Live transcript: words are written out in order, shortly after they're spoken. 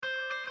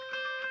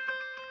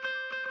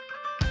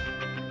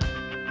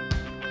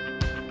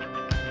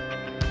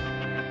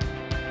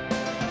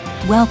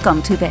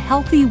Welcome to the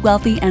Healthy,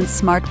 Wealthy, and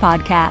Smart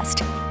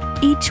podcast.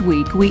 Each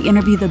week, we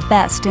interview the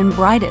best and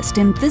brightest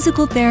in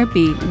physical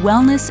therapy,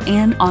 wellness,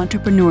 and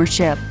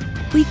entrepreneurship.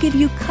 We give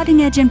you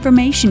cutting-edge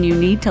information you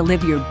need to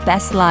live your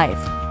best life,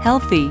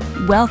 healthy,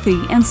 wealthy,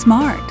 and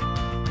smart.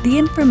 The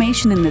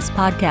information in this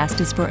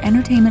podcast is for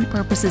entertainment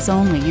purposes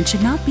only and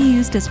should not be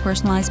used as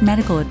personalized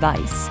medical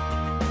advice.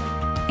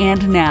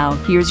 And now,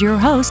 here's your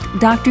host,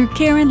 Dr.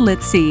 Karen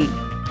Litzy.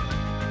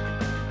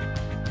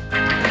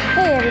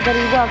 Hey everybody,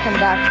 welcome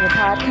back to the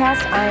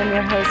podcast. I am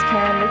your host,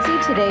 Karen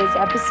Litzy. Today's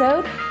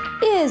episode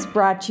is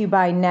brought to you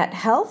by Net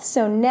Health.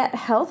 So Net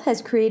Health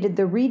has created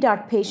the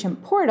Redoc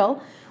Patient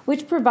Portal,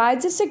 which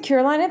provides a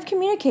secure line of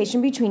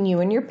communication between you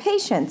and your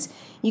patients.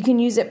 You can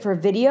use it for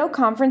video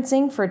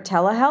conferencing for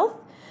telehealth,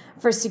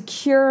 for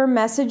secure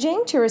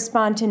messaging to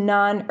respond to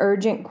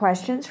non-urgent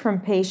questions from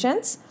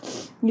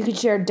patients. You can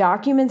share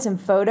documents and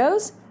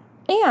photos,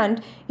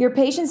 and your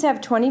patients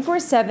have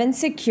 24/7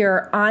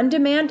 secure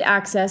on-demand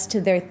access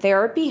to their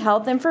therapy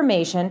health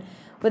information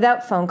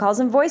without phone calls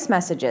and voice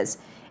messages.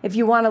 If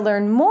you want to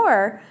learn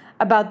more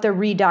about the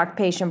Redoc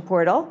Patient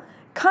Portal,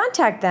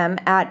 contact them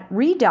at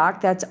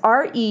Redoc, that's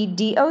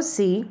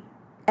REDOC,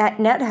 at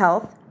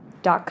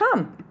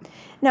nethealth.com.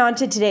 Now, on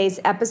to today's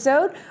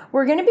episode,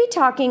 we're going to be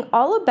talking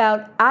all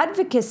about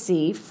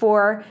advocacy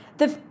for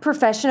the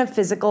profession of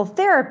physical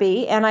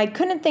therapy, and I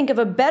couldn't think of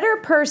a better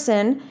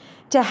person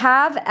to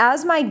have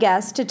as my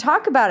guest to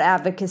talk about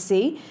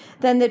advocacy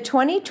than the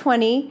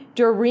 2020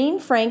 Doreen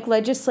Frank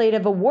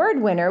Legislative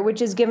Award winner, which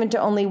is given to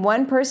only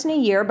one person a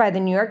year by the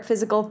New York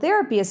Physical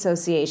Therapy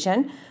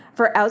Association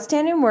for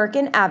outstanding work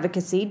in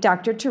advocacy,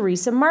 Dr.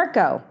 Theresa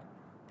Marko.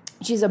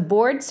 She's a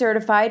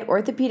board-certified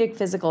orthopedic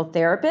physical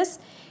therapist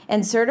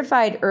and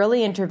certified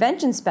early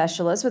intervention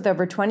specialist with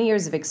over 20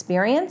 years of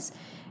experience.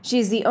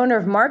 She's the owner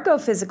of Marko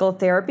Physical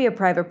Therapy, a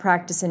private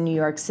practice in New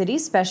York City,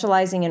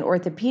 specializing in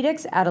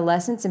orthopedics,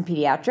 adolescents, and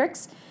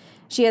pediatrics.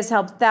 She has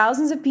helped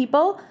thousands of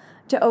people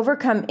to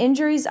overcome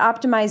injuries,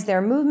 optimize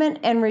their movement,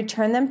 and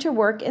return them to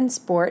work in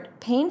sport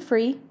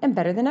pain-free and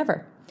better than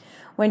ever.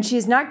 When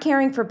she's not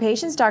caring for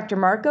patients, Dr.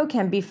 Marko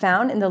can be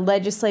found in the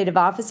legislative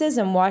offices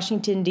in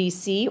Washington,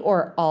 D.C.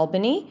 or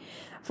Albany.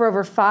 For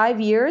over 5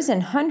 years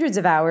and hundreds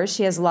of hours,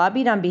 she has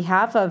lobbied on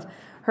behalf of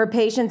her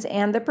patients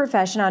and the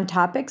profession on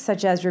topics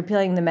such as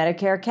repealing the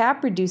Medicare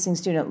cap, reducing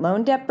student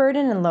loan debt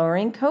burden, and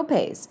lowering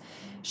copays.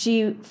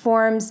 She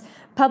forms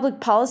public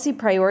policy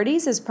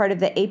priorities as part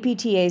of the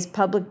APTA's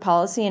Public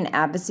Policy and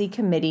Advocacy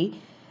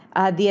Committee,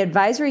 the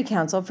advisory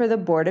council for the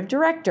board of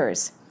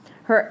directors.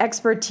 Her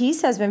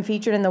expertise has been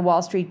featured in the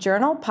Wall Street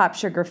Journal, Pop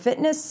Sugar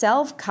Fitness,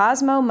 Self,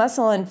 Cosmo,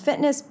 Muscle and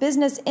Fitness,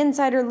 Business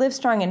Insider,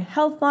 Livestrong, and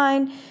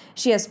Healthline.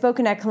 She has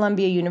spoken at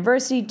Columbia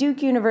University,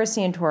 Duke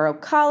University, and Touro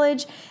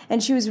College,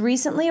 and she was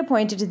recently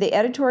appointed to the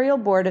editorial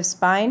board of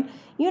Spine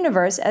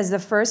Universe as the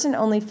first and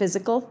only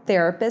physical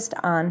therapist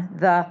on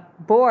the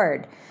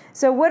board.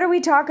 So what do we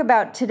talk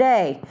about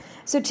today?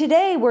 So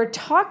today we're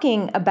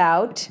talking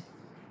about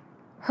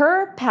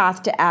her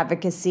path to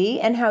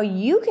advocacy and how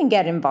you can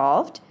get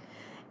involved,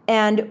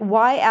 and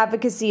why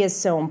advocacy is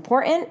so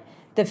important,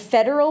 the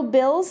federal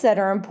bills that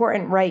are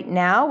important right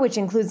now, which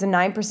includes a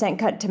 9%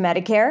 cut to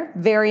Medicare,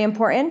 very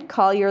important.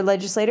 Call your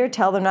legislator,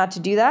 tell them not to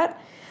do that.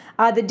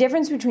 The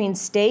difference between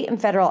state and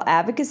federal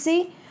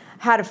advocacy,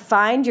 how to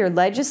find your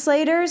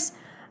legislators,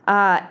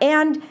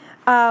 and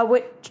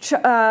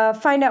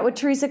find out what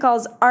Theresa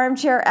calls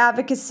armchair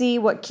advocacy,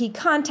 what key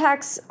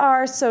contacts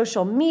are,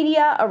 social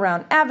media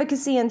around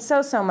advocacy, and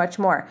so much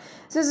more.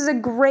 So this is a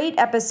great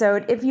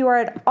episode. If you are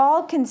at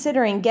all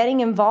considering getting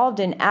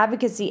involved in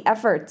advocacy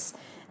efforts,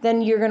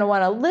 then you're going to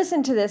want to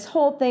listen to this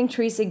whole thing.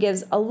 Theresa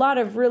gives a lot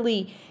of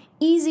really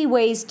easy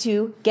ways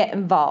to get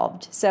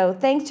involved. So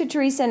thanks to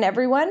Theresa and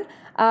everyone.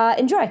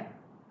 Enjoy.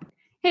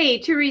 Hey,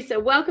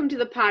 Theresa, welcome to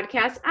the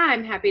podcast.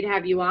 I'm happy to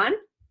have you on.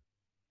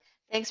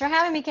 Thanks for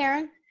having me,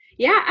 Karen.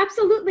 Yeah,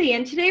 absolutely.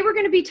 And today we're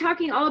going to be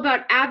talking all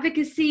about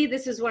advocacy.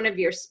 This is one of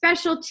your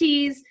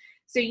specialties.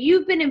 So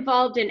you've been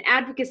involved in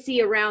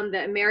advocacy around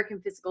the American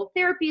Physical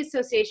Therapy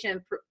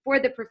Association for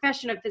the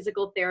profession of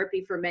physical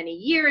therapy for many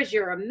years.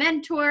 You're a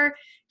mentor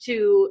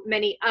to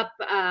many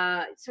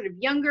sort of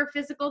younger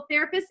physical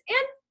therapists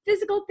and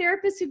physical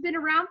therapists who've been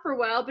around for a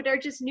while but are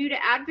just new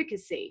to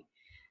advocacy.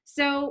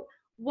 So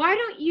why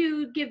don't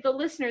you give the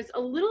listeners a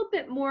little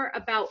bit more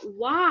about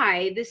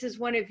why this is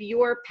one of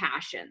your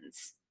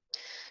passions?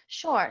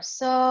 Sure.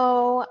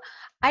 So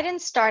I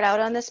didn't start out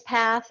on this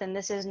path, and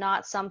this is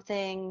not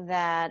something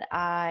that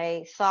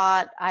I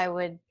thought I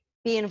would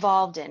be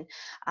involved in.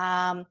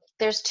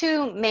 There's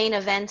two main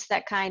events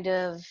that kind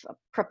of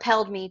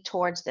propelled me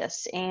towards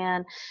this.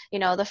 And,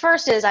 the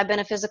first is I've been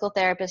a physical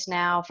therapist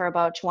now for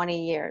about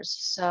 20 years.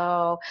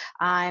 So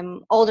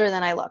I'm older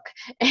than I look.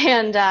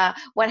 And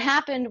what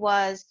happened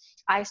was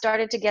I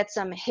started to get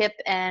some hip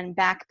and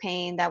back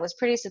pain that was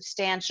pretty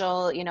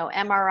substantial,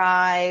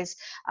 MRIs.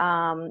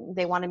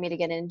 They wanted me to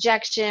get an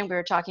injection. We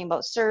were talking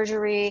about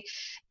surgery.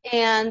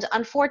 And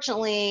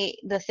unfortunately,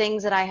 the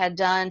things that I had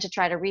done to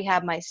try to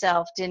rehab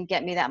myself didn't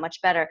get me that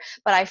much better.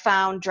 But I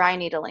found dry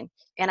needling.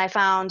 And I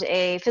found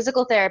a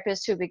physical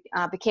therapist who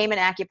became an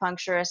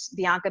acupuncturist,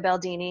 Bianca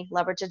Baldini,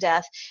 love her to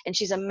death. And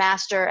she's a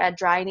master at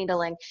dry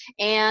needling.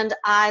 And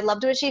I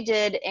loved what she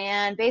did.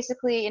 And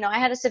basically, I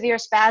had a severe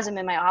spasm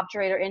in my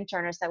obturator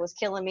internus that was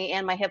killing me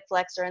and my hip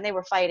flexor, and they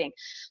were fighting.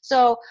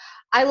 So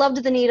I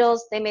loved the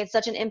needles. They made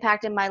such an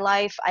impact in my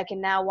life. I can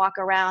now walk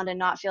around and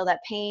not feel that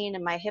pain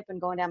in my hip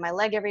and going down my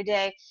leg every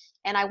day.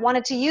 And I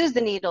wanted to use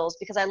the needles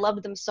because I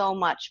loved them so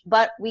much,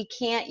 but we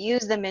can't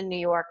use them in New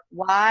York.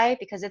 Why?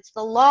 Because it's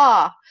the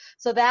law.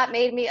 So that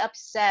made me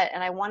upset,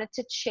 and I wanted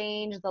to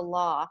change the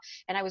law.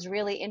 And I was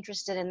really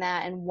interested in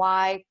that and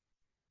why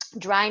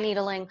dry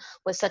needling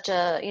was such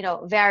a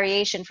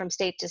variation from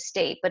state to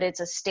state, but it's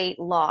a state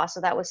law.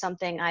 So that was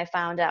something I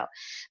found out.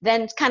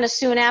 Then kind of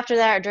soon after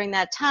that, or during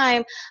that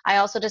time, I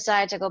also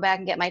decided to go back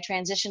and get my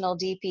transitional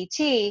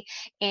DPT,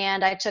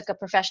 and I took a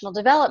professional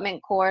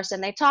development course,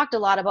 and they talked a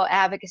lot about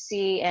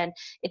advocacy, and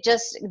it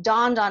just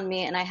dawned on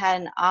me, and I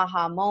had an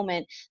aha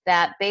moment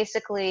that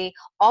basically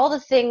all the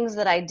things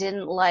that I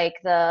didn't like,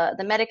 the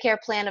Medicare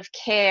plan of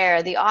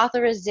care, the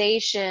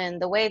authorization,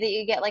 the way that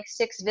you get like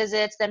 6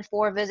 visits, then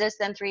 4 visits,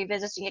 then 3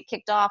 visits, you get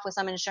kicked off with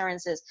some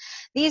insurances.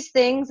 These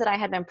things that I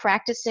had been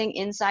practicing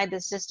inside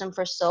the system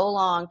for so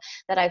long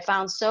that I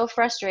found so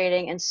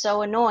frustrating and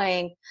so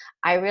annoying,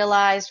 I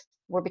realized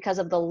were because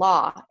of the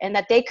law and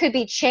that they could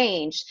be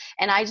changed.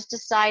 And I just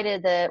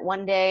decided that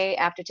one day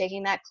after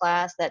taking that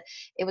class that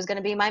it was going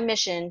to be my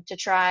mission to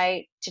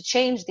try to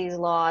change these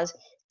laws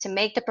to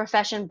make the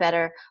profession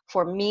better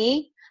for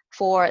me,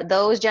 for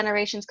those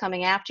generations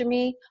coming after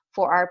me,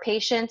 for our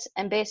patients,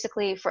 and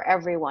basically for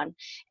everyone.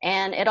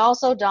 And it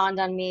also dawned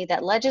on me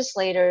that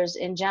legislators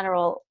in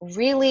general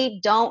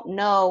really don't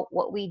know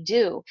what we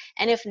do.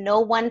 And if no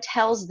one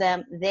tells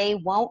them, they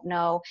won't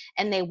know,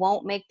 and they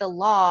won't make the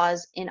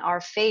laws in our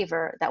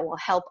favor that will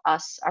help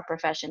us, our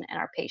profession, and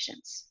our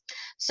patients.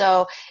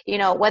 So,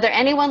 whether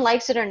anyone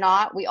likes it or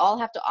not, we all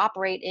have to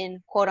operate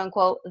in, quote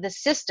unquote, the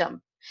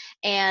system.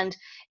 And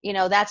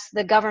that's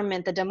the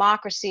government, the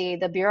democracy,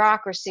 the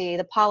bureaucracy,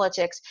 the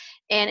politics.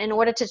 And in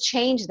order to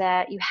change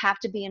that, you have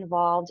to be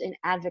involved in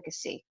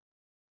advocacy.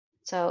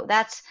 So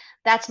that's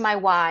my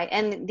why.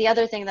 And the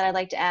other thing that I'd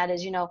like to add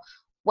is,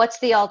 what's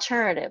the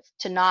alternative?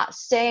 To not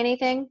say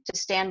anything, to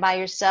stand by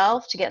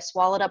yourself, to get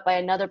swallowed up by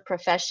another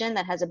profession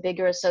that has a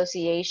bigger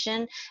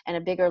association and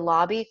a bigger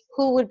lobby?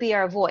 Who would be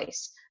our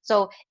voice?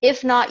 So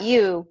if not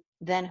you,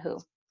 then who?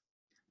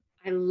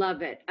 I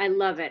love it. I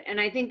love it. And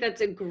I think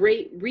that's a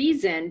great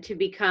reason to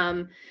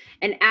become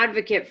an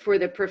advocate for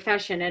the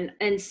profession.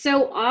 And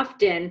so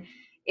often,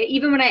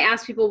 even when I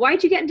ask people,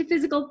 why'd you get into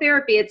physical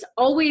therapy? It's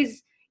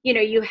always,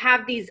 you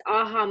have these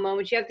aha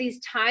moments. You have these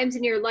times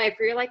in your life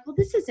where you're like, well,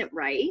 this isn't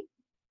right.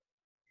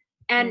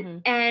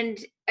 And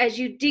as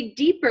you dig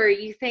deeper,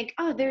 you think,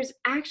 oh, there's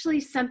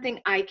actually something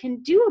I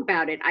can do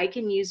about it. I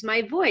can use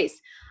my voice.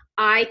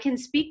 I can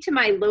speak to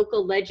my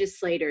local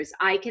legislators.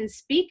 I can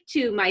speak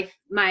to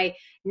my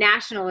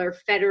national or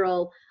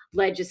federal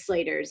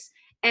legislators.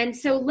 And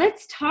so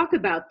let's talk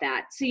about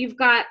that. So you've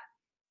got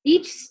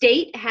each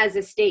state has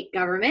a state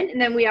government,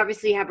 and then we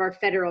obviously have our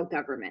federal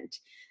government.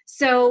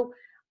 So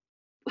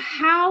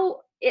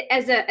how,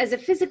 as a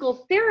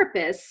physical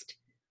therapist,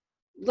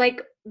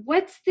 like,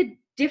 what's the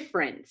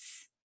difference?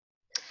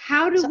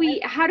 How do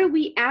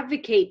we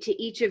advocate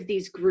to each of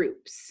these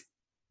groups?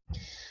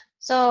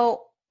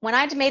 So when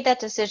I made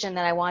that decision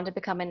that I wanted to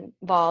become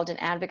involved in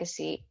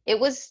advocacy, it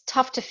was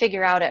tough to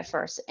figure out at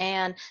first.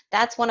 And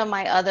that's one of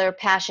my other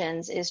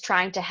passions, is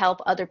trying to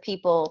help other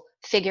people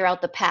figure out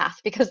the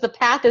path, because the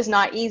path is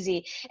not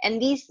easy.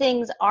 And these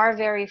things are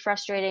very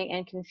frustrating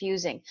and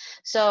confusing.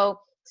 So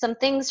some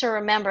things to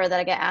remember that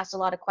I get asked a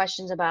lot of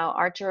questions about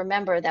are to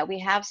remember that we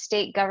have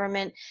state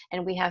government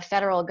and we have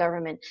federal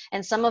government.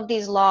 And some of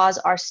these laws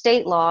are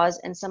state laws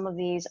and some of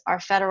these are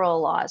federal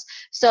laws.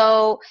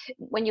 So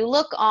when you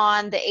look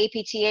on the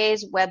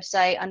APTA's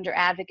website under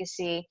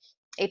advocacy,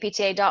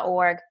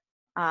 apta.org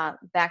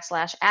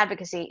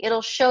 /advocacy,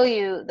 it'll show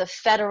you the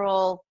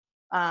federal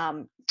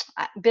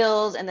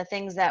bills and the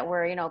things that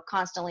we're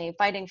constantly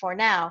fighting for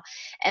now.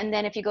 And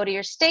then if you go to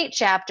your state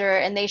chapter,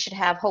 and they should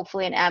have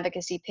hopefully an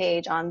advocacy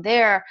page on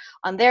their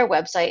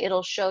website,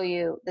 it'll show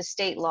you the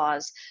state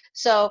laws.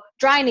 So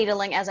dry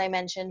needling, as I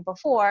mentioned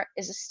before,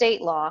 is a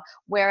state law,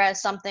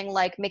 whereas something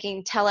like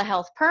making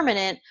telehealth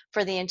permanent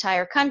for the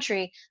entire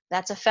country,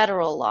 that's a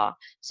federal law.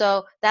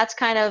 So that's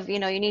kind of, you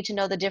need to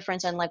know the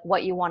difference and like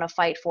what you want to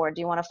fight for.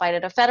 Do you want to fight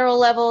at a federal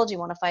level? Do you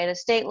want to fight at a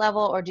state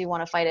level? Or do you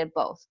want to fight at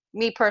both?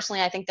 Me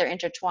personally, I think they're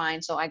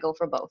intertwined, so I go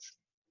for both.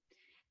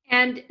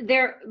 And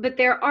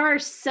there are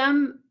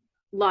some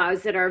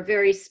laws that are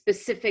very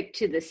specific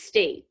to the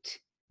state,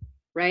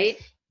 right?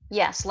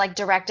 Yes, like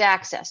direct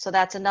access. So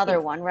that's another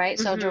one, right?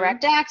 So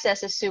direct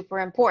access is super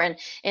important.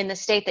 In the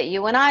state that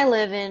you and I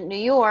live in, New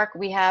York,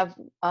 we have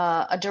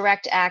a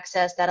direct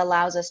access that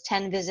allows us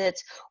 10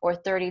 visits or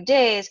 30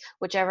 days,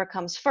 whichever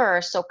comes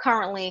first. So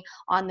currently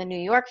on the New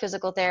York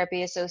Physical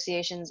Therapy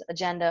Association's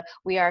agenda,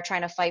 we are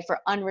trying to fight for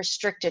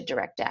unrestricted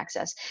direct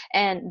access.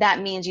 And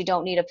that means you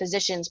don't need a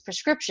physician's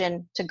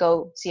prescription to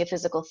go see a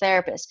physical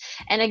therapist.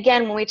 And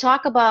again, when we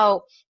talk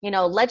about,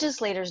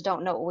 legislators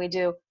don't know what we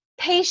do,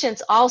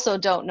 patients also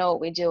don't know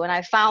what we do. And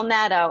I found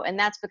that out, and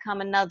that's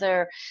become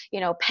another,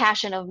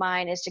 passion of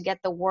mine, is to get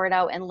the word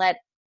out and let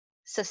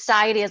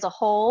society as a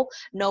whole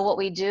know what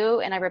we do.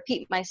 And I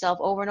repeat myself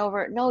over and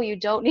over, no, you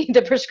don't need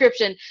the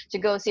prescription to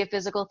go see a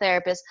physical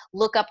therapist.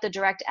 Look up the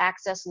direct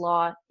access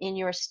law in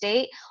your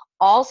state.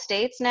 All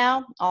states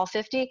now, all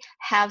 50,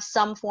 have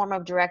some form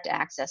of direct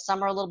access.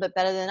 Some are a little bit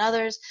better than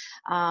others.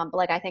 But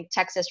like I think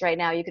Texas right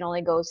now, you can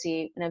only go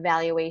see an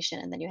evaluation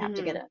and then you have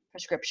to get a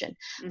prescription.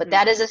 But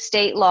that is a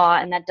state law,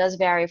 and that does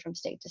vary from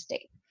state to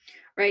state.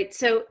 Right.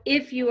 So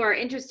if you are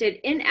interested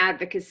in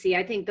advocacy,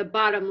 I think the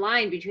bottom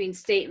line between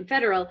state and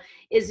federal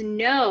is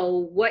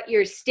know what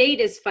your state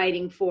is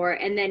fighting for,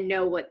 and then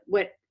know what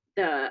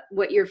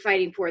you're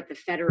fighting for at the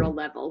federal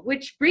level,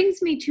 which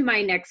brings me to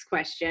my next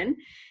question.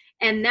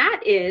 And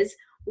that is,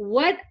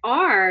 what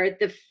are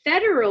the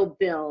federal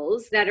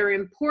bills that are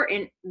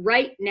important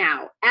right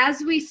now?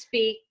 As we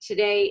speak,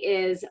 today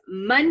is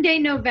Monday,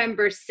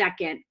 November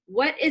 2nd.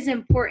 What is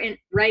important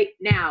right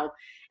now?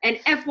 And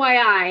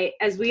FYI,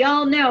 as we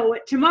all know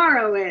what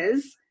tomorrow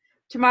is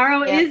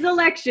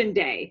election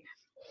day.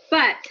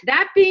 But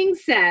that being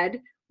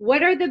said,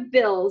 what are the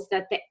bills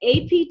that the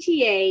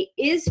APTA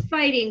is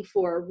fighting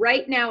for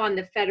right now on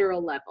the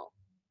federal level?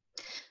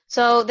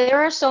 So there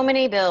are so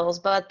many bills,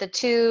 but the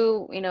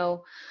two,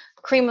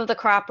 cream of the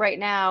crop right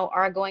now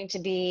are going to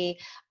be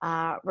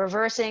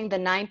reversing the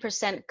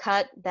 9%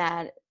 cut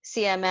that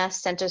CMS,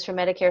 Centers for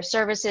Medicare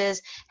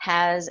Services,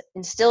 has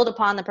instilled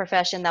upon the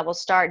profession that will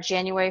start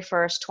January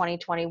 1st,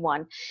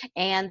 2021.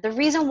 And the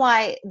reason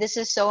why this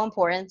is so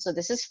important, so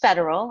this is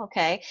federal,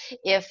 okay?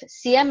 If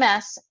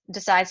CMS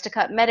decides to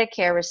cut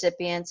Medicare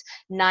recipients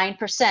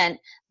 9%,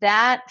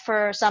 that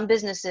for some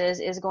businesses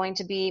is going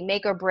to be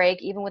make or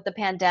break. Even with the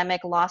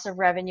pandemic, loss of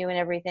revenue and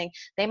everything,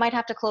 they might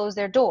have to close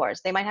their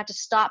doors. They might have to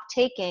stop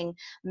taking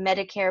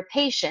Medicare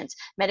patients.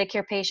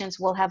 Medicare patients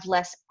will have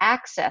less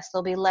access.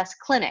 There'll be less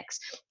clinics.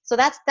 So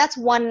that's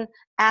one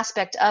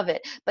aspect of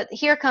it. But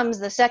here comes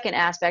the second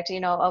aspect,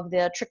 of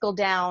the trickle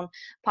down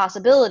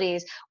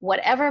possibilities.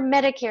 Whatever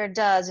Medicare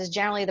does is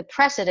generally the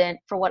precedent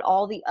for what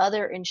all the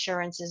other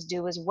insurances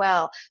do as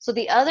well. So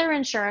the other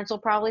insurance will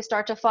probably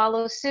start to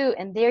follow suit.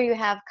 And there you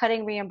have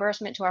cutting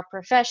reimbursement to our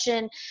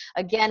profession.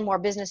 Again, more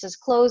businesses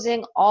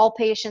closing, all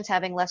patients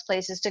having less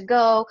places to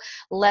go,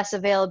 less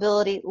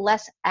availability,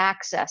 less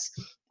access.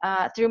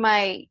 Through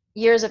my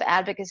years of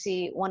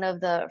advocacy, one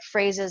of the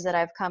phrases that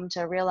I've come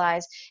to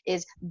realize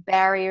is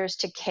barriers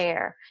to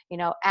care,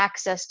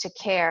 access to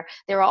care.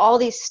 There are all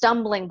these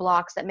stumbling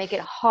blocks that make it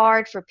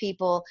hard for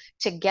people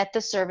to get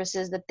the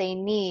services that they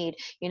need.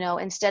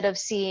 Instead of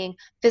seeing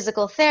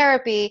physical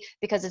therapy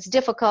because it's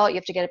difficult, you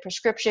have to get a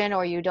prescription,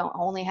 or you don't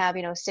only have,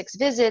 6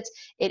 visits,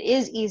 it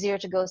is easier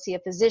to go see a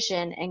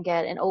physician and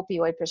get an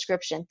opioid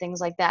prescription, things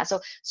like that. So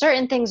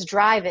certain things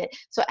drive it.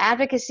 So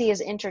advocacy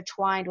is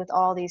intertwined with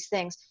all these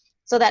things.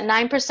 So that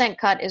 9%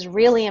 cut is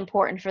really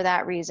important for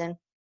that reason.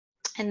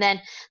 And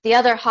then the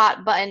other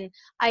hot button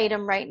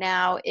item right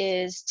now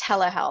is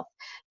telehealth.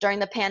 During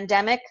the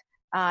pandemic,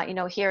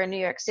 here in New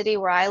York City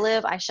where I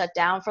live, I shut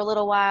down for a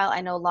little while. I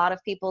know a lot of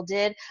people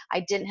did. I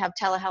didn't have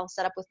telehealth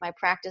set up with my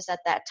practice at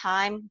that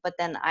time, but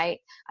then I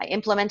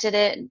implemented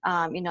it,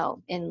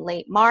 in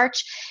late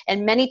March.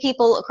 And many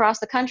people across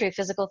the country,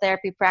 physical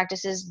therapy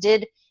practices,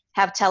 did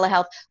have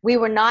telehealth. We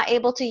were not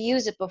able to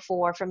use it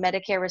before for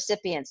Medicare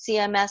recipients.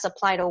 CMS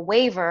applied a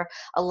waiver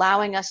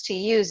allowing us to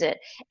use it,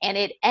 and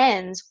it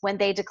ends when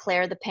they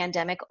declare the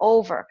pandemic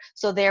over.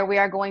 So there we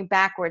are going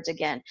backwards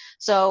again.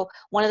 So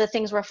one of the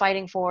things we're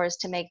fighting for is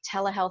to make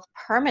telehealth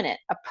permanent,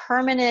 a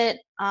permanent,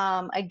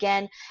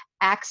 again,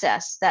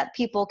 access that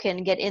people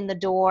can get in the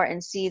door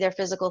and see their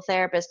physical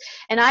therapist.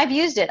 And I've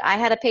used it. I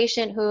had a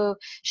patient who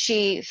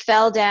she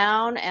fell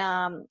down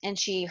and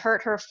she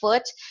hurt her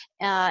foot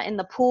in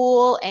the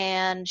pool,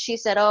 and she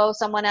said, oh,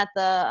 someone at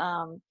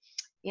the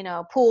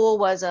pool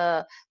was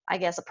a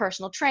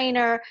personal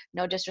trainer.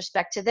 No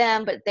disrespect to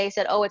them, but they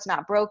said, oh, it's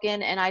not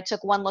broken. And I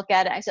took one look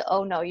at it. I said,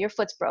 oh no, your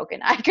foot's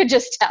broken. I could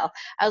just tell.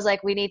 I was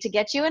like, we need to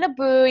get you in a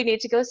boo. You need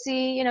to go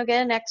see, get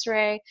an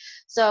x-ray.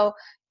 So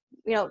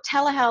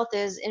telehealth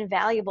is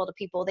invaluable to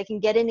people. They can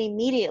get in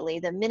immediately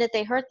the minute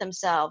they hurt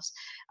themselves.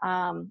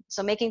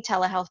 So making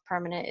telehealth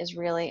permanent is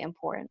really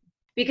important.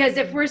 Because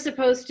if we're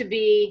supposed to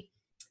be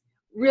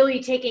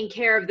really taking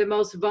care of the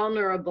most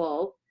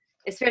vulnerable,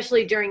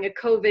 especially during a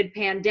COVID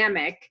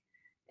pandemic,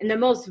 and the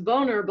most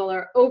vulnerable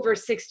are over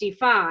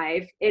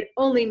 65, it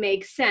only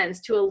makes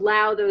sense to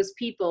allow those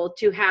people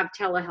to have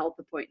telehealth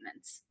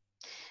appointments.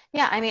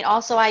 Yeah, I mean,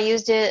 also I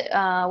used it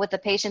with a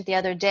patient the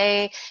other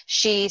day.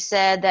 She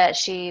said that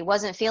she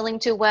wasn't feeling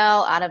too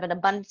well. Out of an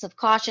abundance of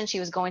caution, she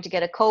was going to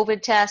get a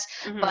COVID test,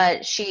 Mm-hmm.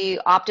 but she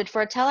opted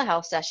for a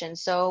telehealth session.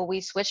 So we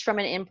switched from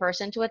an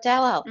in-person to a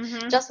telehealth.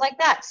 Mm-hmm. Just like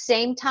that,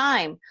 same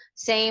time,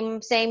 same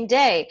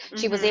day.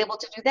 She was Mm-hmm. able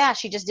to do that.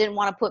 She just didn't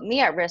want to put me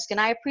at risk, and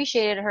I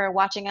appreciated her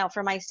watching out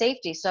for my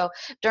safety. So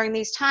during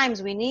these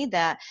times, we need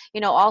that.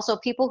 Also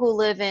people who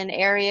live in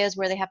areas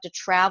where they have to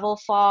travel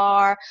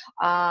far,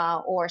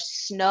 or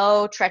snow,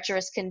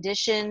 treacherous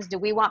conditions. Do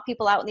we want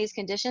people out in these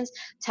conditions?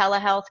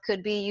 Telehealth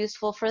could be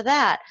useful for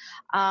that.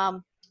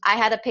 I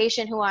had a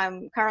patient who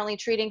I'm currently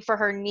treating for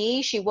her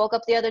knee. She woke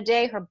up the other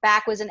day, her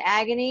back was in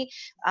agony.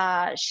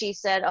 She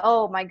said,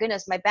 "Oh my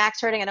goodness, my back's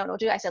hurting. I don't know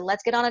what to do." I said,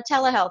 "Let's get on a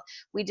telehealth."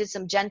 We did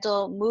some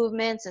gentle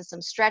movements and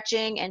some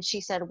stretching. And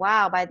she said,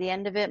 "Wow, by the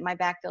end of it, my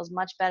back feels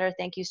much better.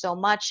 Thank you so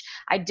much.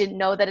 I didn't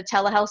know that a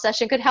telehealth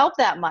session could help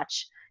that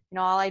much."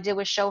 All I did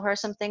was show her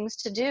some things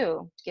to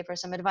do, to give her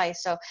some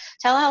advice. So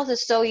telehealth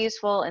is so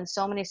useful in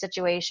so many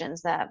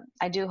situations that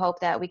I do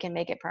hope that we can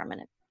make it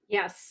permanent.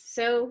 Yes,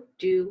 so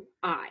do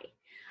I.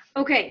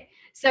 Okay,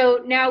 so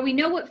now we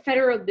know what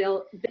federal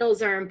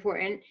bills are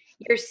important.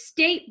 Your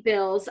state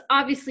bills,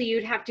 obviously,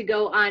 you'd have to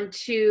go on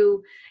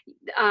to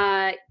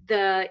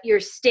your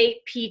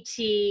state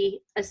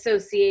PT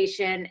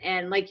association,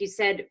 and like you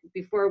said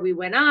before we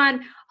went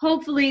on,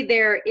 hopefully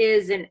there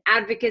is an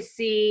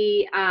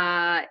advocacy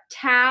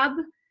tab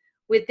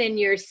within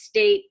your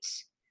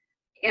state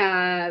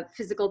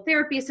physical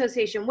therapy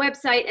association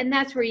website, and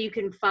that's where you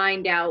can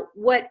find out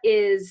what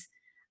is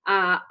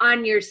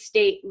on your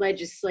state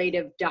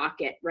legislative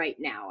docket right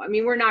now. I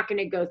mean, we're not going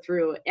to go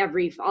through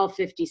all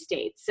 50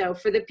 states. So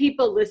for the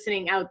people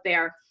listening out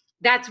there,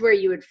 that's where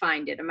you would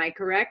find it. Am I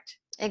correct?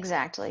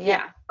 Exactly.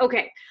 Yeah.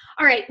 Okay.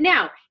 All right.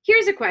 Now,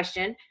 here's a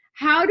question.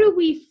 How do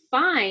we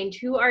find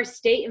who our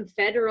state and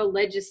federal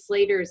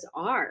legislators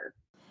are?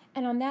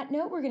 And on that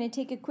note, we're going to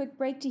take a quick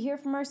break to hear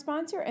from our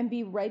sponsor and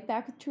be right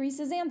back with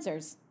Theresa's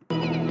answers.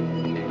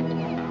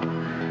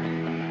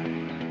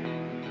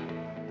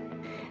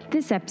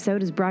 This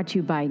episode is brought to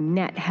you by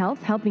Net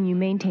Health, helping you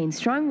maintain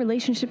strong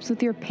relationships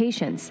with your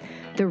patients.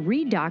 The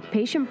ReDoc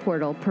Patient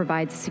Portal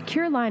provides a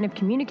secure line of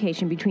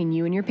communication between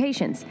you and your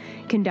patients.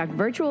 Conduct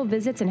virtual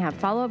visits and have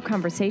follow-up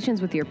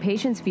conversations with your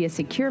patients via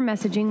secure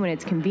messaging when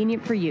it's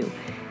convenient for you.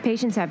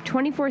 Patients have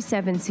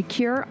 24/7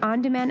 secure,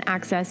 on-demand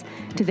access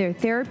to their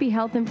therapy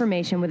health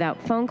information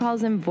without phone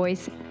calls and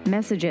voice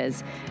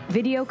messages.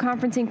 Video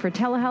conferencing for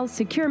telehealth,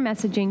 secure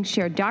messaging,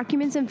 share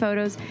documents and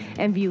photos,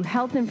 and view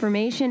health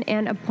information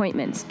and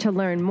appointments. To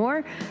learn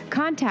more,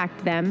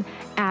 contact them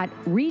at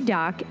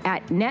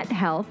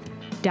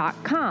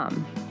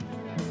redoc@nethealth.com.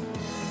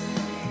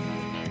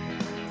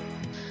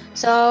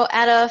 So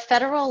at a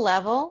federal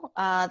level,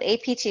 the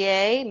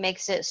APTA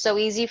makes it so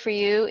easy for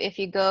you if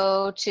you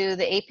go to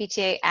the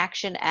APTA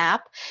Action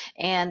app,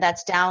 and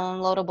that's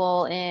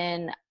downloadable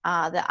in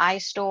the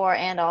iStore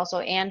and also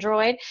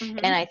Android. Mm-hmm.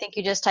 And I think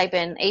you just type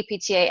in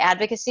APTA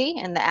Advocacy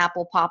and the app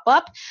will pop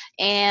up.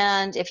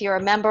 And if you're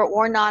a member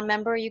or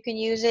non-member, you can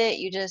use it.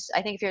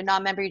 I think if you're a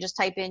non-member, you just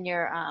type in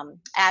your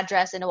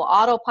address and it will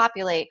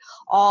auto-populate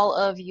all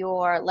of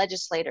your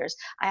legislators.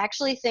 I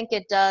actually think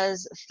it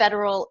does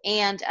federal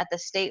and at the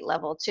state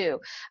level too.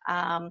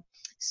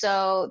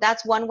 So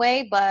that's one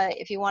way, but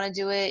if you want to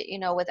do it,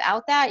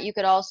 without that, you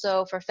could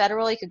also, for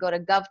federal, you could go to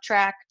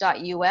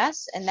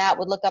govtrack.us and that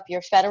would look up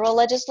your federal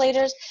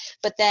legislators.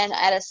 But then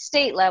at a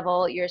state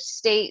level, your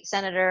state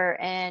senator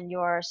and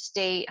your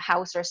state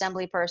House or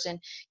Assembly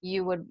person,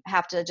 you would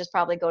have to just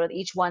probably go to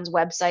each one's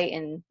website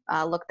and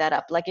look that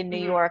up. Like in New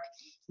York,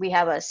 we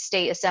have a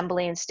state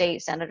assembly and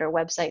state senator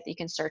website that you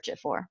can search it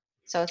for.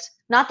 So it's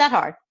not that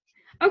hard.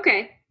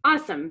 Okay,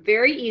 awesome.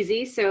 Very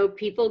easy. So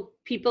people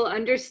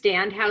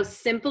understand how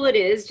simple it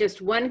is,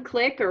 just one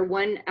click or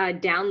one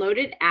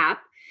downloaded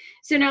app.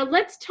 So now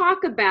let's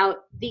talk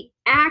about the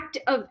act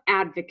of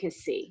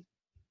advocacy,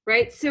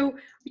 right? So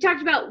we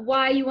talked about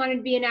why you wanted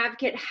to be an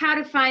advocate, how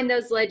to find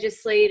those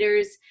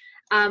legislators,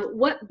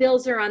 what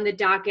bills are on the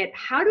docket.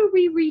 How do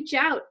we reach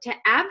out to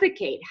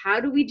advocate?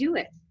 How do we do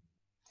it?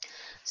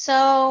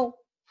 So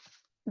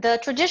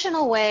the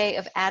traditional way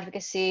of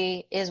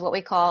advocacy is what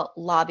we call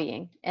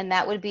lobbying, and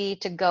that would be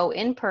to go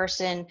in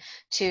person,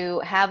 to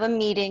have a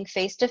meeting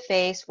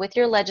face-to-face with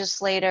your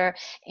legislator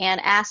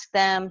and ask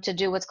them to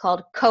do what's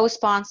called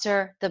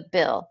co-sponsor the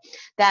bill.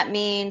 That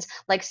means,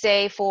 like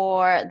say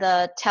for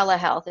the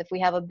telehealth, if we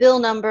have a bill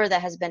number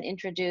that has been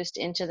introduced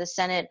into the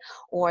Senate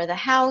or the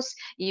House,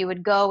 you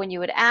would go and you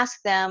would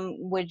ask them,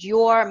 would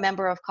your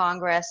member of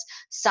Congress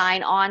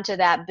sign on to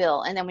that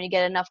bill? And then when you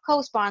get enough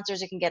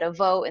co-sponsors, you can get a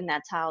vote, and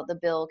that's how the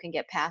bill can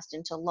get passed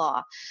into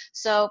law.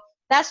 So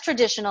that's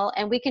traditional,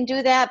 and we can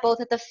do that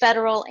both at the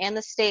federal and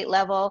the state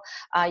level.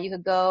 You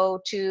could go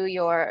to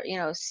your,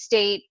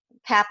 state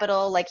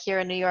capital, like here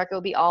in New York, it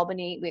would be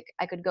Albany.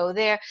 I could go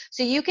there.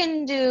 So you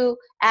can do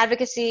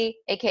advocacy,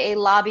 aka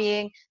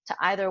lobbying, to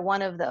either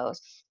one of those.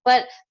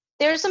 But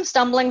there's some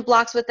stumbling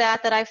blocks with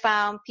that I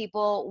found.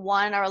 People,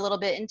 one, are a little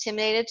bit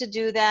intimidated to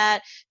do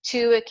that.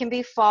 Two, it can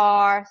be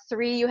far.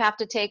 Three, you have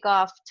to take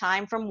off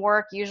time from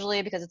work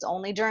usually because it's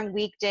only during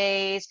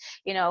weekdays.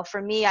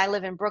 For me, I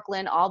live in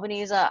Brooklyn.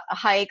 Albany is a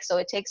hike, so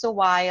it takes a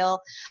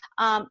while.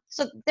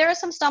 So there are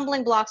some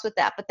stumbling blocks with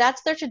that, but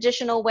that's their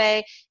traditional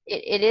way.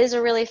 It is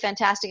a really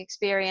fantastic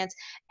experience.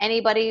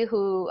 Anybody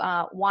who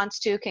wants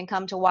to can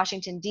come to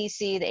Washington,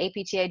 D.C. The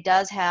APTA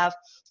does have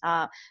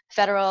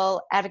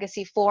Federal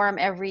Advocacy Forum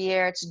every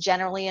year. It's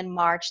generally in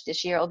March.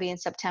 This year it will be in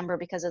September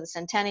because of the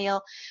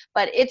centennial.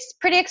 But it's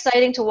pretty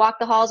exciting to walk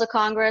the halls of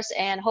Congress,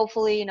 and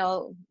hopefully,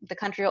 the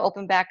country will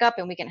open back up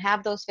and we can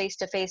have those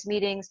face-to-face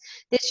meetings.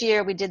 This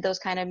year we did those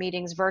kind of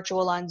meetings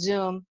virtual on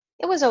Zoom.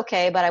 It was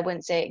okay, but I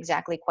wouldn't say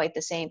exactly quite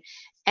the same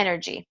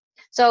energy.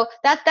 So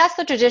that's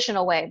the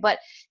traditional way. But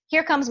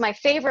here comes my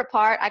favorite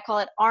part. I call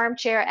it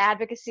armchair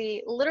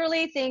advocacy.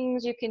 Literally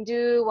things you can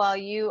do while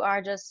you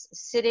are just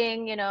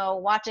sitting,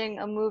 watching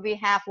a movie,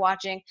 half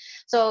watching.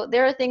 So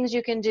there are things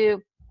you can do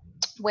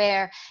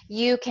where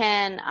you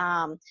can,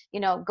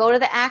 go to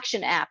the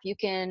Action app. You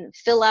can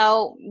fill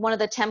out one of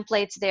the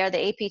templates there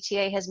the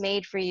APTA has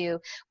made for you,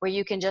 where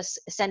you can just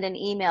send an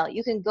email.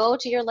 You can go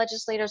to your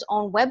legislator's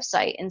own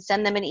website and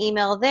send them an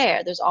email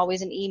there. There's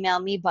always an email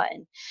me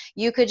button.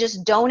 You could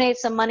just donate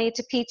some money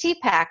to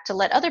PT PAC to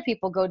let other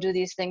people go do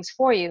these things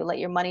for you. Let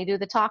your money do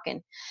the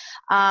talking.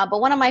 But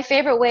one of my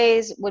favorite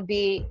ways would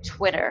be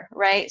Twitter,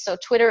 right? So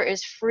Twitter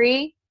is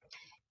free.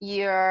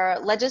 Your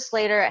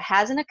legislator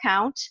has an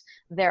account.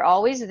 They're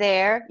always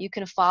there. You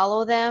can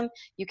follow them.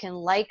 You can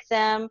like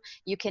them.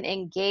 You can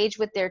engage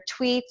with their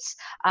tweets.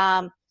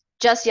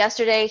 Just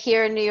yesterday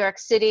here in New York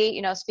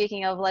City,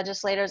 speaking of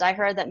legislators, I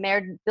heard that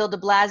Mayor Bill de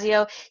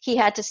Blasio, he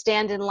had to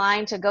stand in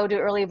line to go do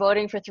early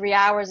voting for 3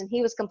 hours, and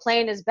he was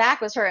complaining his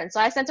back was hurting. So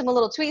I sent him a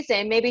little tweet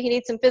saying maybe he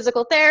needs some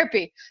physical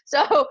therapy.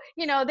 So,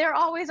 they're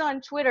always on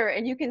Twitter,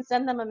 and you can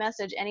send them a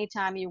message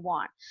anytime you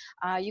want.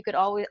 You could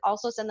always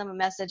also send them a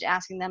message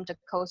asking them to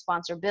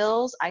co-sponsor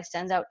bills. I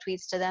send out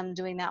tweets to them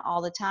doing that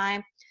all the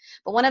time.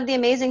 But one of the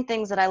amazing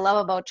things that I love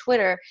about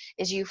Twitter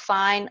is you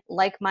find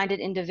like-minded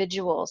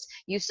individuals,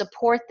 you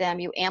support them,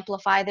 you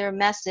amplify their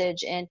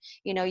message, and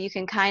you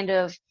can kind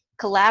of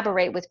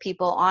collaborate with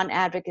people on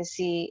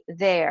advocacy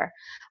there.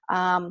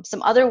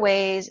 Some other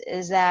ways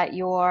is that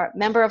your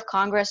member of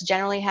Congress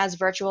generally has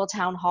virtual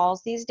town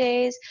halls these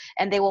days,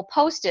 and they will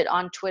post it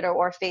on Twitter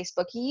or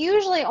Facebook,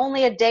 usually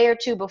only a day or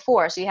two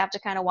before, so you have to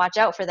kind of watch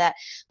out for that.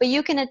 But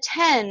you can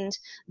attend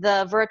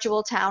the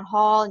virtual town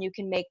hall, and you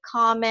can make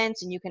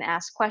comments, and you can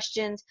ask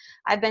questions.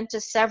 I've been to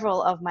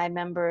several of my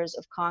members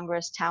of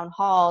Congress town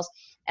halls,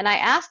 and I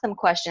ask them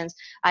questions.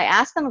 I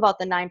ask them about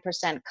the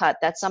 9% cut.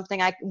 That's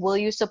something will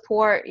you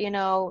support,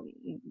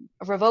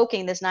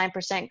 revoking this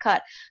 9%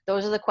 cut?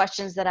 Those are the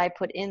questions that I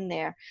put in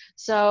there.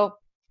 So,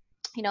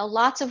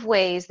 lots of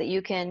ways that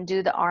you can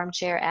do the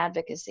armchair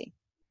advocacy.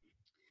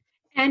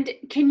 And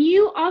can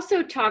you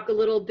also talk a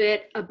little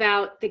bit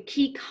about the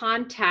key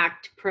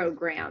contact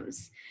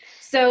programs?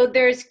 So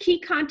there's key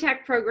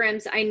contact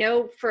programs. I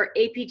know for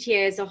APTA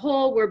as a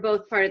whole, we're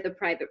both part of the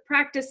private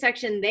practice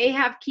section. They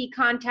have key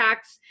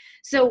contacts.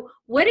 So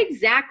what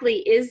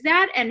exactly is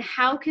that, and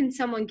how can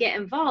someone get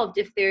involved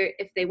if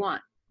they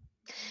want?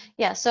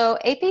 Yeah, so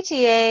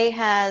APTA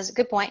has,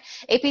 good point,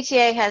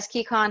 APTA has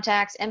key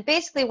contacts, and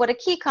basically what a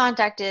key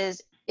contact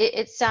is,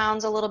 it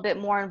sounds a little bit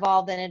more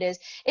involved than it is.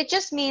 It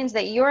just means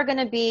that you're going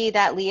to be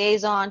that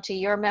liaison to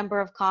your member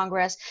of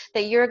Congress,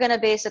 that you're going to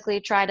basically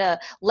try to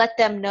let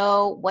them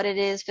know what it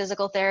is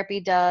physical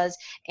therapy does,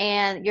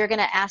 and you're going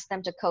to ask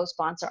them to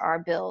co-sponsor our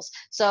bills.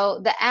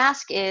 So the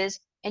ask is,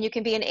 and you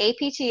can be an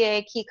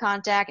APTA key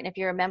contact, and if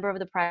you're a member of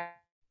the private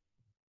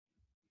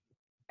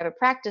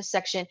practice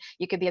section,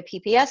 you could be a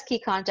PPS key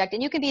contact,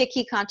 and you can be a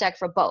key contact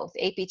for both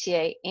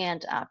APTA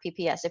and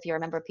PPS if you're a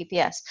member of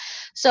PPS.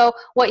 So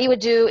what you would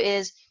do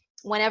is,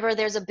 whenever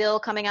there's a bill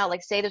coming out,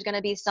 like say there's going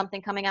to be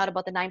something coming out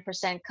about the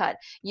 9% cut,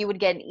 you would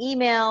get an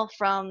email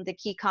from the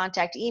key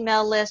contact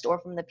email list or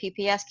from the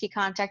PPS key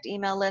contact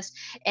email list,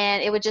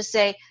 and it would just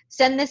say,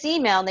 send this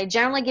email. And they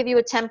generally give you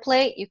a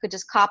template. You could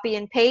just copy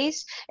and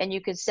paste, and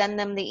you could send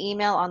them the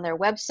email on their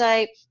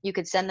website. You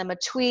could send them a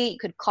tweet. You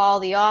could call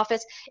the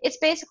office. It's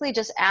basically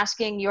just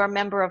asking your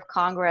member of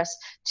Congress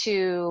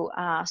to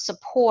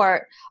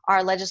support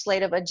our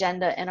legislative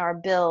agenda and our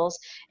bills.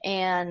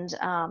 And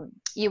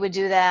you would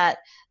do that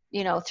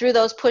through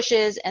those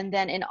pushes. And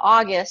then in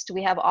August,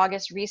 we have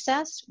August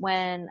recess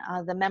when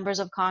the members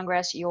of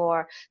Congress,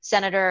 your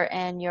senator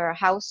and your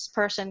House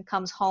person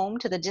comes home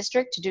to the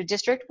district to do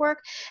district work.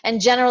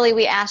 And generally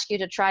we ask you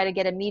to try to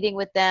get a meeting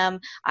with them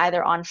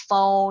either on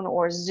phone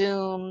or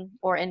Zoom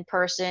or in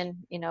person,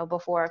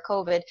 before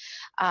COVID,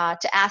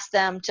 to ask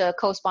them to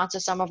co-sponsor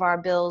some of our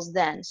bills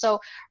then. So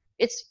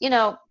it's,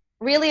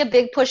 really a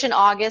big push in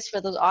August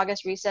for those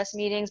August recess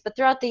meetings, but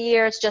throughout the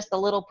year, it's just the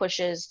little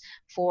pushes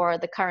for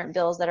the current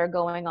bills that are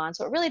going on.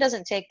 So it really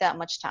doesn't take that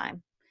much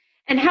time.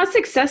 And how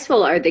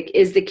successful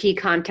is the key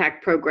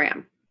contact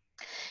program?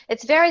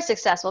 It's very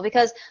successful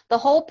because the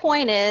whole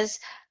point is,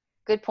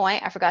 good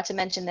point, I forgot to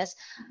mention this,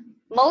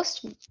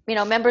 most,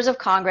 members of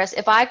Congress,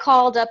 if I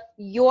called up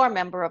your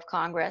member of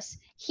Congress,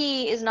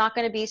 he is not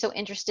going to be so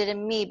interested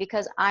in me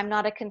because I'm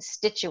not a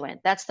constituent.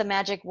 That's the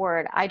magic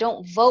word. I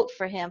don't vote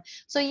for him.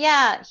 So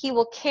yeah, he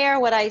will care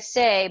what I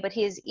say, but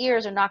his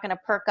ears are not going to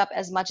perk up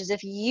as much as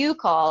if you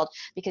called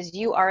because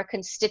you are a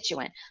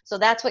constituent. So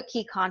that's what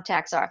key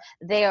contacts are.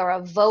 They are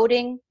a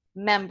voting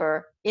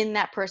member in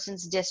that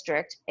person's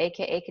district,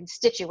 aka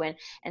constituent.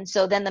 And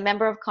so then the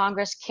member of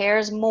Congress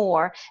cares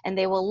more and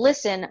they will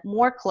listen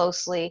more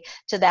closely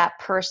to that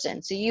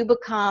person. So you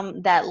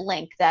become that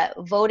link, that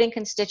voting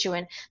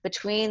constituent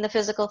between the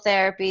physical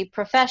therapy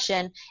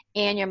profession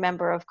and your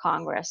member of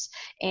Congress.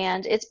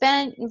 And it's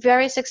been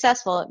very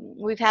successful.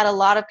 We've had a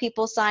lot of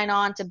people sign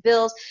on to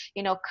bills.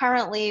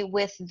 Currently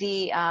with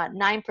the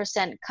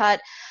 9%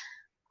 cut,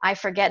 I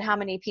forget how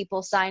many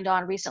people signed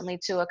on recently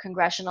to a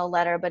congressional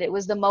letter, but it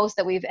was the most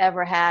that we've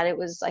ever had. It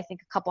was, I think,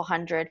 a couple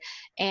hundred.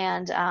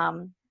 And,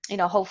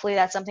 hopefully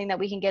that's something that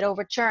we can get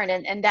overturned.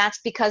 And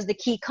that's because the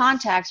key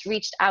contacts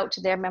reached out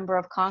to their member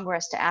of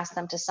Congress to ask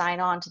them to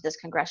sign on to this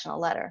congressional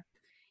letter.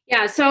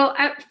 Yeah. So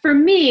for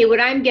me, what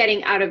I'm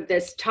getting out of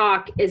this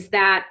talk is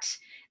that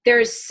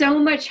there's so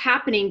much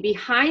happening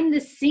behind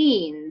the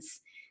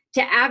scenes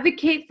to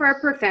advocate for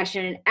our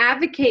profession and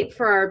advocate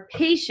for our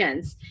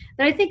patients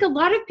that I think a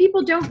lot of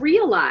people don't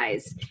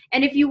realize.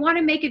 And if you want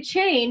to make a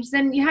change,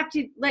 then you have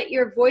to let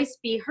your voice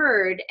be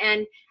heard.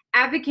 And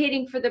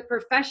advocating for the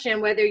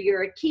profession, whether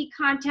you're a key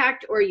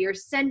contact or you're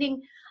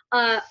sending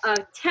a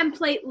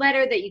template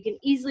letter that you can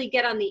easily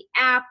get on the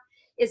app,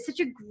 is such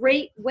a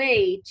great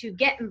way to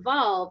get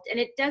involved. And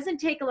it doesn't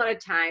take a lot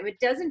of time. It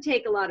doesn't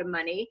take a lot of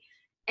money.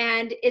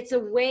 And it's a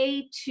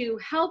way to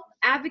help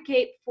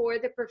advocate for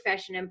the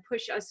profession and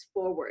push us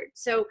forward.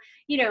 So,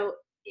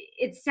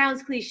 it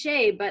sounds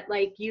cliche, but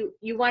like you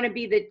want to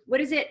be the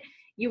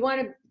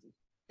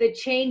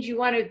change you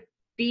want to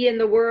be in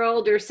the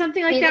world or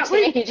something like that.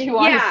 Be the change you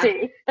want to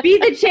see. Be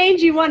the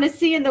change you want to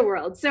see in the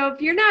world. So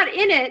if you're not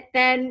in it,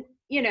 then,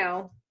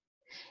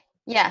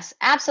 Yes,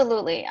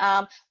 absolutely.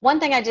 One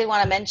thing I did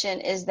want to mention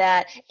is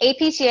that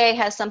APTA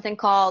has something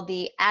called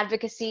the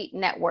Advocacy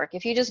Network.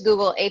 If you just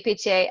Google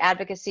APTA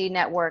Advocacy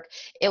Network,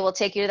 it will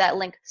take you to that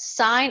link.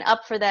 Sign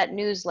up for that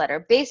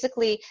newsletter.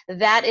 Basically,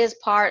 that is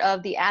part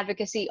of the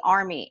advocacy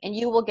army, and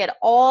you will get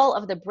all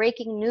of the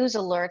breaking news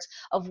alerts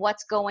of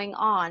what's going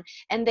on.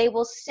 And they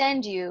will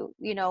send you,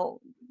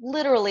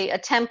 literally a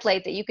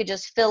template that you could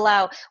just fill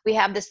out. We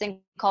have this thing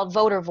called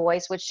Voter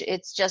Voice, which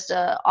it's just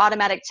a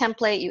automatic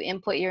template. You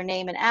input your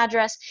name and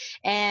address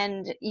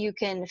and you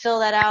can fill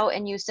that out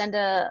and you send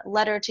a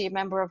letter to your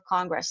member of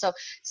Congress. So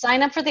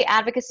sign up for the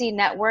Advocacy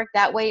Network.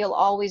 That way you'll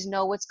always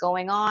know what's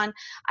going on.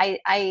 I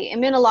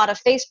am in a lot of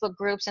Facebook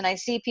groups and I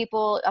see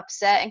people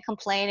upset and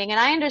complaining, and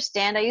I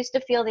understand. I used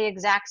to feel the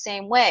exact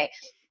same way,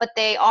 but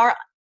they are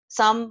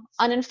some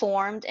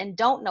uninformed and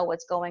don't know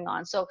what's going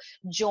on. So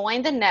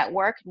join the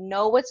network,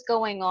 know what's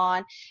going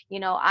on.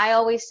 I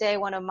always say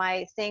one of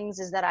my things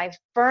is that I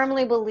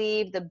firmly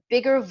believe the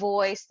bigger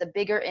voice, the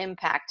bigger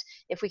impact.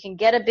 If we can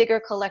get a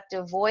bigger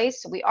collective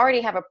voice, we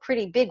already have a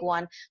pretty big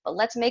one, but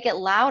let's make it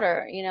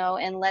louder,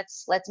 and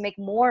let's make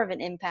more of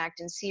an impact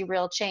and see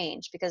real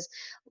change, because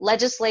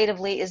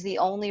legislatively is the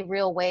only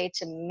real way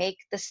to make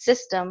the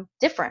system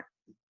different.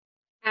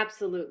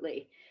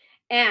 Absolutely.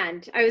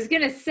 And I was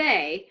going to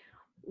say,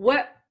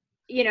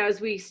 as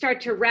we start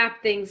to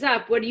wrap things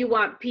up, what do you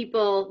want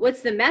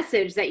what's the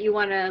message that you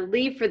want to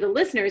leave for the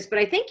listeners? But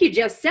I think you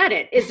just said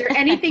it. Is there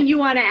anything you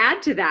want to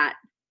add to that?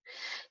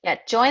 Yeah,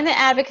 join the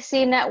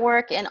Advocacy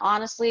Network. And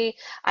honestly,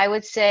 I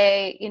would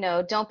say,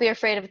 don't be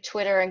afraid of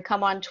Twitter and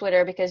come on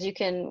Twitter, because we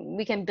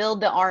can build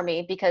the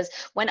army. Because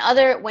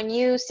when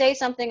you say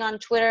something on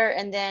Twitter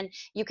and then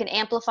you can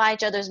amplify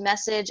each other's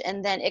message,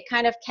 and then it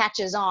kind of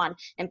catches on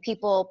and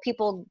people,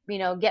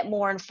 get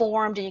more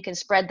informed and you can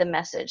spread the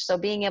message. So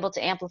being able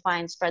to amplify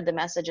and spread the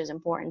message is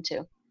important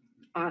too.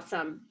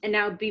 Awesome. And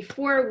now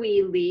before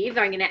we leave,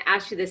 I'm going to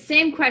ask you the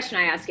same question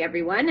I ask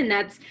everyone, and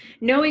that's,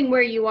 knowing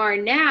where you are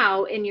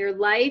now in your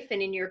life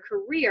and in your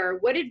career,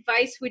 what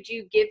advice would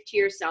you give to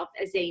yourself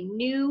as a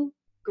new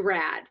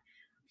grad,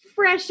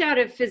 fresh out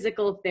of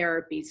physical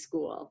therapy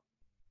school?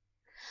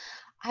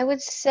 I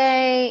would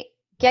say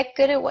get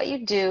good at what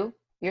you do.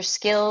 Your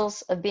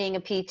skills of being a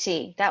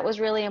PT. That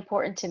was really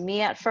important to me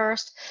at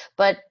first,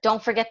 but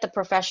don't forget the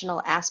professional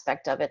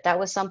aspect of it. That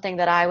was something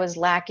that I was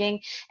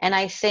lacking. And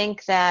I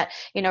think that,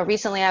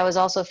 recently I was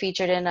also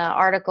featured in an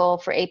article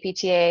for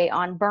APTA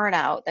on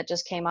burnout that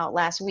just came out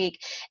last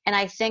week. And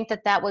I think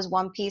that was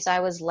one piece I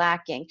was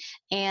lacking.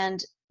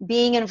 And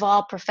being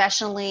involved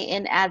professionally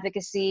in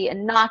advocacy,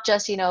 and not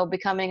just,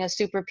 becoming a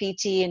super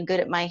PT and good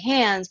at my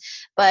hands,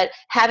 but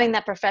having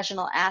that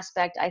professional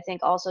aspect, I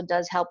think also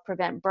does help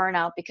prevent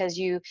burnout, because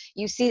you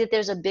see that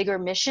there's a bigger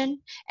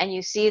mission and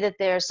you see that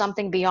there's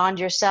something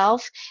beyond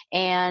yourself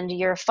and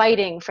you're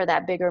fighting for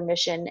that bigger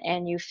mission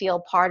and you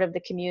feel part of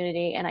the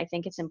community. And I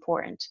think it's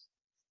important.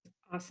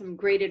 Awesome.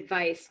 Great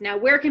advice. Now,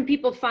 where can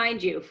people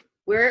find you?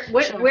 Where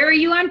are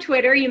you on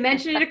Twitter? You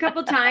mentioned it a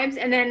couple times,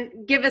 and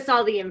then give us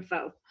all the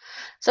info.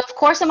 So of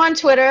course I'm on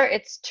Twitter.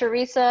 It's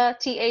Theresa,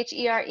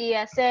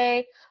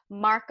 Theresa,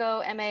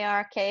 Marko,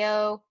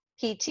 Marko,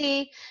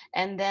 PT.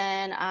 And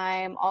then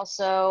I'm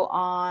also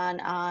on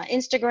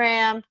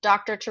Instagram,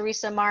 Dr.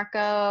 Theresa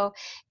Marko.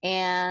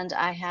 And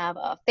I have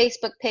a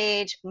Facebook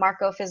page,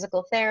 Marko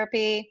Physical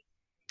Therapy.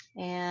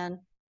 And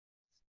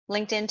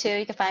LinkedIn too.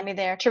 You can find me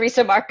there,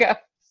 Theresa Marko.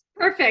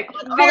 Perfect.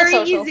 Very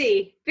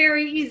easy.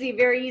 Very easy.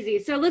 Very easy.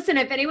 So listen,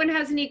 if anyone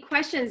has any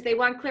questions, they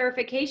want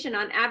clarification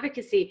on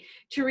advocacy,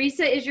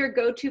 Theresa is your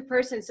go-to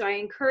person. So I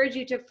encourage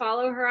you to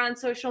follow her on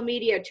social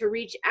media, to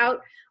reach out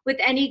with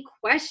any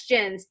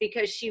questions,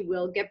 because she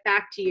will get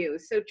back to you.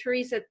 So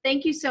Theresa,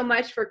 thank you so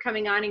much for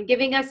coming on and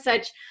giving us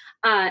such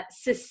a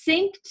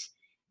succinct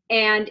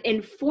and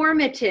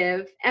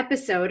informative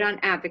episode on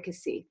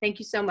advocacy. Thank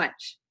you so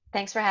much.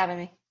 Thanks for having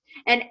me.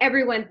 And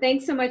everyone,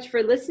 thanks so much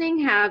for listening.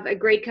 Have a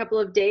great couple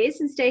of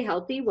days and stay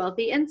healthy,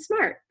 wealthy, and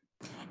smart.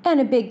 And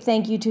a big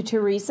thank you to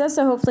Theresa.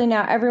 So hopefully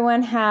now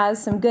everyone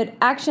has some good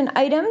action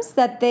items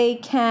that they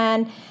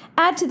can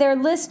add to their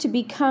list to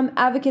become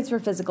advocates for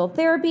physical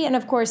therapy. And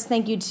of course,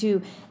 thank you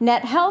to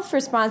Net Health for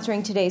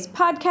sponsoring today's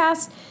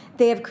podcast.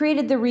 They have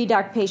created the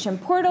Redoc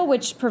Patient Portal,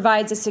 which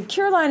provides a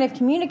secure line of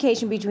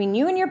communication between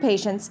you and your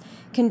patients,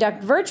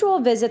 conduct virtual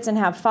visits, and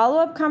have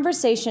follow-up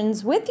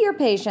conversations with your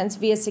patients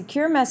via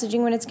secure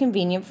messaging when it's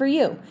convenient for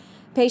you.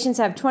 Patients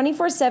have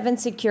 24/7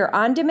 secure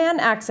on-demand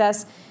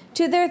access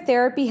to their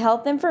therapy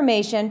health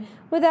information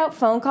without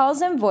phone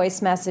calls and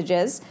voice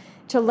messages.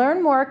 To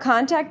learn more,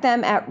 contact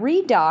them at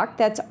Redoc,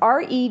 that's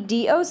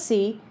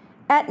REDOC,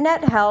 at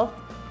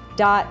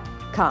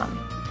nethealth.com.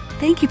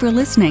 Thank you for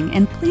listening,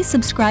 and please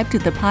subscribe to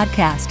the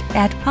podcast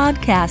at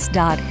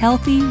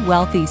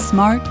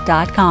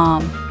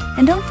podcast.healthywealthysmart.com.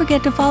 And don't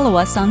forget to follow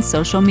us on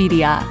social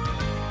media.